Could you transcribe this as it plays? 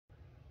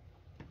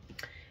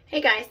Hey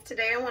guys,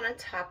 today I want to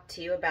talk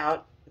to you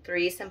about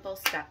 3 simple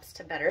steps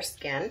to better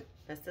skin.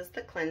 This is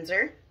the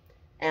cleanser,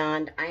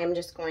 and I am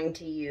just going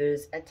to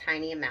use a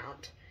tiny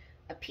amount,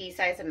 a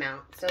pea-size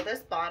amount. So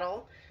this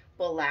bottle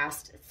will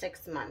last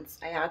 6 months.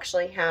 I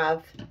actually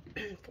have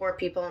 4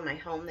 people in my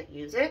home that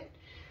use it,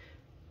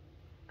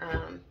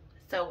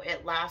 so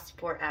it lasts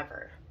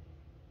forever.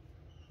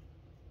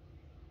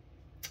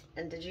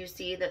 And did you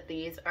see that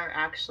these are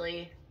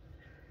actually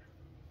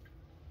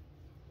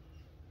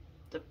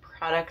the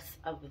products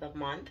of the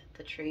month,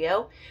 the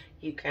trio?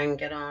 You can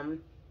get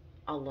them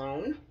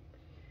alone.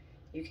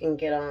 You can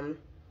get them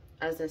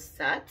as a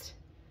set.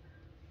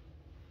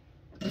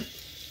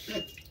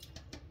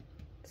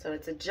 So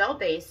it's a gel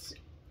base.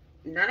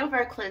 None of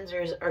our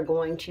cleansers are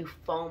going to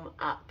foam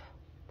up.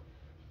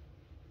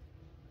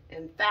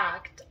 In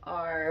fact,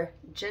 our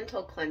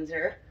gentle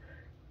cleanser,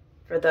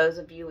 for those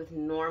of you with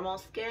normal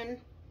skin,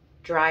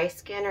 dry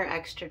skin, or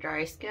extra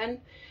dry skin,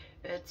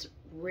 it's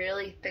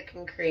really thick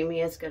and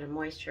creamy. It's going to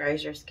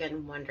moisturize your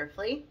skin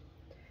wonderfully.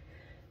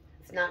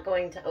 It's not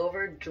going to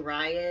over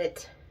dry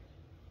it.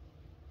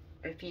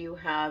 If you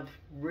have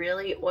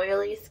really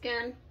oily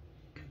skin,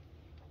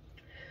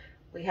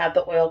 we have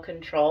the oil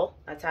control.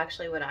 That's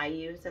actually what I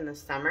use in the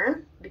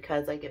summer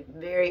because I get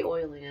very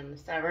oily in the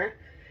summer.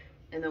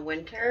 In the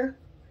winter,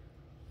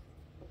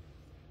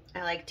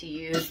 I like to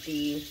use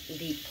the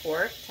deep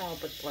pore to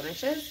help with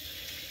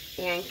blemishes.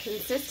 And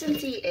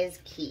consistency is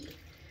key.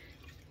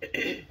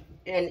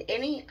 In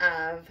any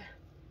of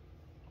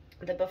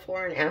the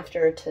before and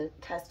after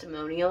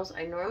testimonials,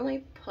 I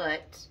normally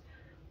put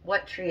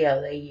what trio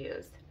they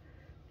use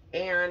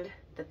and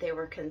that they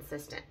were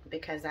consistent,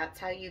 because that's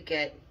how you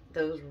get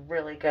those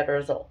really good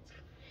results,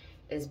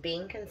 is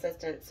being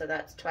consistent. So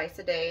that's twice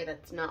a day.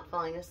 That's not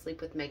falling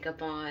asleep with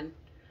makeup on.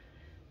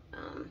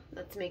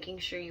 That's making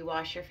sure you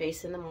wash your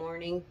face in the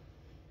morning,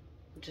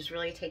 just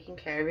really taking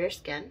care of your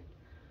skin.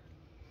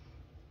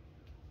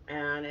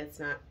 And it's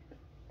not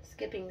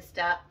skipping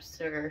steps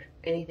or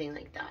anything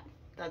like that.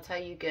 That's how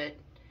you get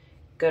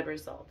good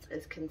results,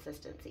 is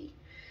consistency.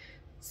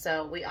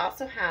 So we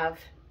also have,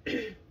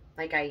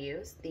 like I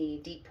use, the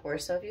deep pore.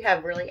 So if you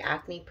have really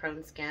acne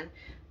prone skin,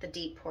 the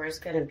deep pore is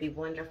going to be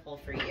wonderful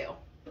for you.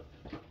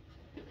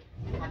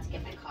 I have to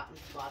get my cotton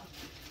swab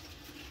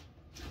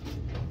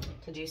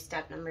to do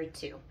step number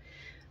 2.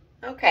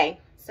 Okay,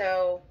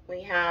 so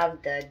we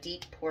have the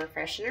deep pore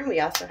freshener.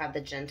 We also have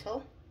the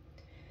gentle,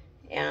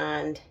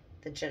 and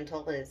the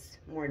gentle is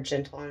more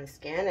gentle on the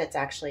skin. It's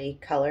actually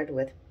colored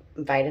with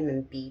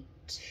vitamin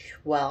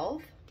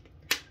B12.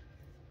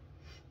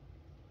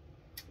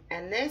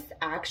 And this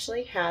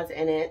actually has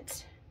in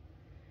it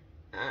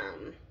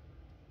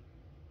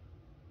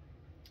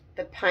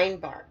the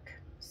pine bark.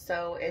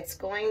 So it's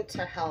going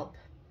to help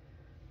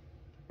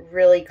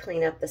really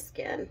clean up the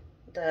skin.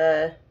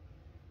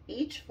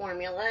 Each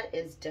formula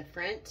is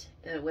different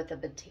with the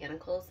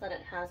botanicals that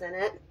it has in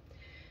it.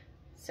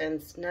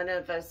 Since none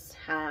of us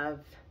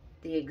have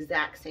the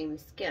exact same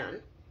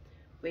skin,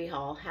 we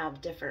all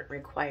have different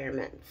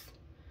requirements.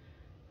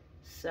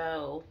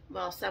 So,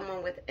 while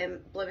someone with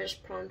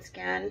blemish prone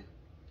skin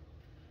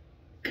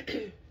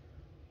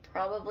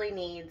probably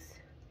needs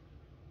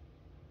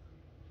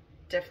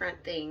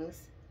different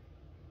things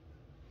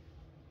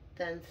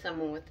than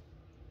someone with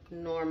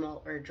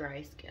normal or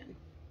dry skin.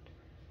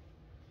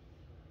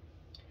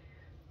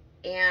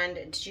 And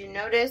did you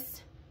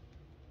notice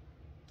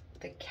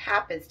the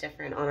cap is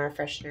different on our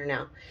freshener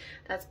now?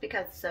 That's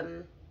because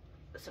some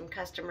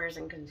customers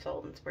and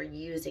consultants were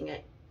using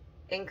it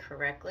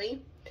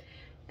incorrectly.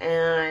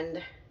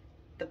 And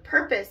the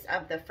purpose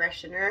of the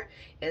freshener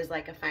is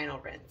like a final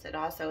rinse. It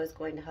also is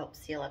going to help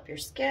seal up your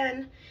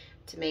skin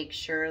to make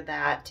sure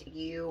that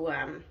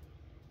you're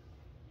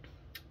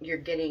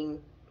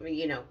getting,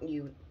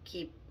 you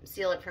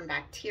seal it from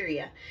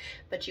bacteria,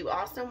 but you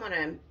also want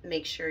to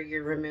make sure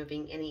you're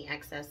removing any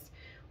excess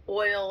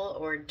oil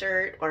or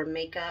dirt or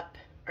makeup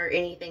or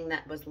anything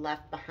that was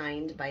left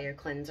behind by your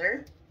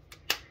cleanser.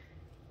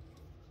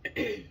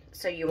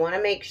 So you want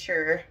to make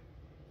sure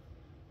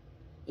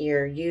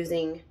you're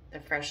using the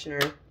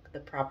freshener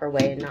the proper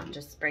way and not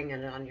just spraying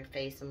it on your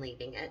face and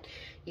leaving it.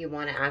 You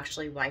want to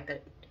actually wipe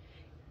it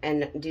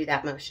and do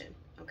that motion.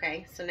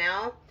 Okay, so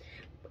now,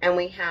 and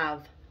we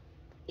have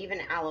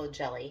even aloe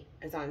jelly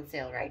is on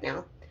sale right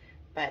now,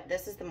 but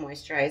this is the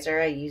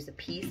moisturizer. I use a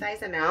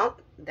pea-size amount.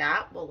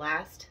 That will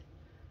last,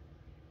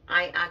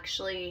 I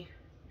actually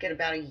get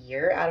about a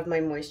year out of my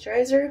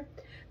moisturizer,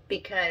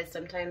 because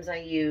sometimes I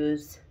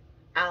use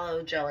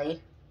aloe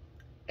jelly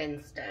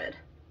instead.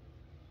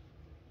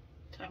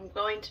 So I'm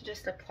going to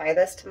just apply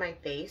this to my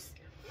face,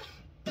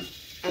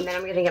 and then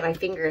I'm going to get my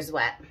fingers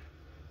wet.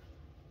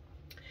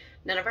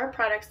 None of our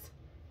products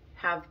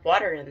have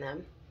water in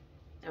them,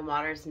 and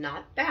water is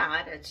not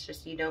bad. It's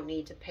just you don't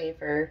need to pay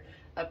for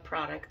a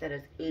product that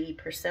is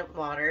 80%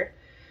 water.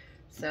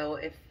 So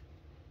if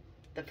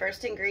the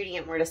first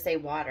ingredient were to say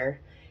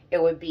water,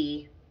 it would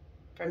be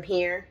from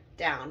here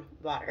down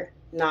water,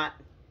 not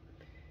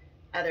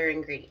other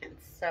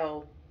ingredients.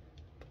 So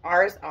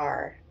ours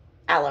are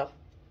aloe,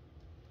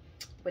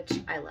 which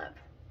I love.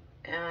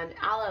 And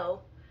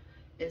aloe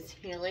is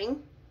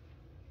healing,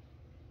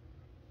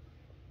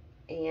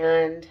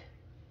 and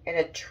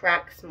it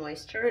attracts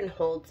moisture and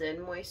holds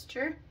in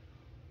moisture.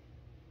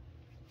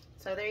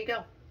 So there you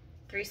go.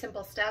 3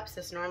 simple steps.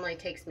 This normally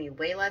takes me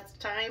way less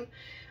time.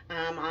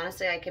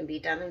 Honestly, I can be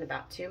done in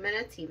about 2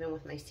 minutes, even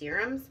with my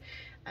serums.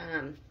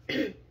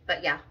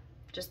 But yeah,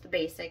 just the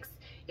basics.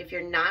 If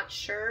you're not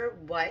sure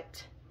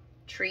what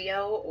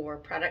trio or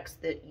products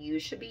that you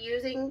should be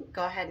using,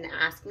 go ahead and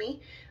ask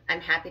me.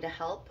 I'm happy to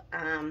help.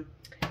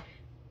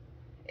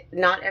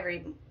 Not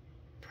every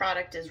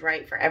product is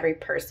right for every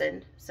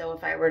person. So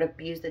if I were to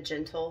use the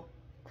gentle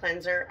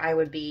cleanser, I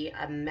would be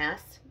a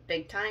mess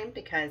big time,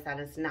 because that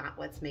is not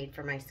what's made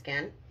for my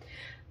skin.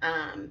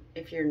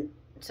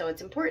 So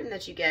it's important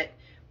that you get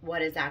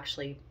what is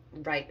actually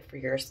right for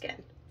your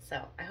skin.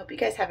 So I hope you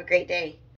guys have a great day.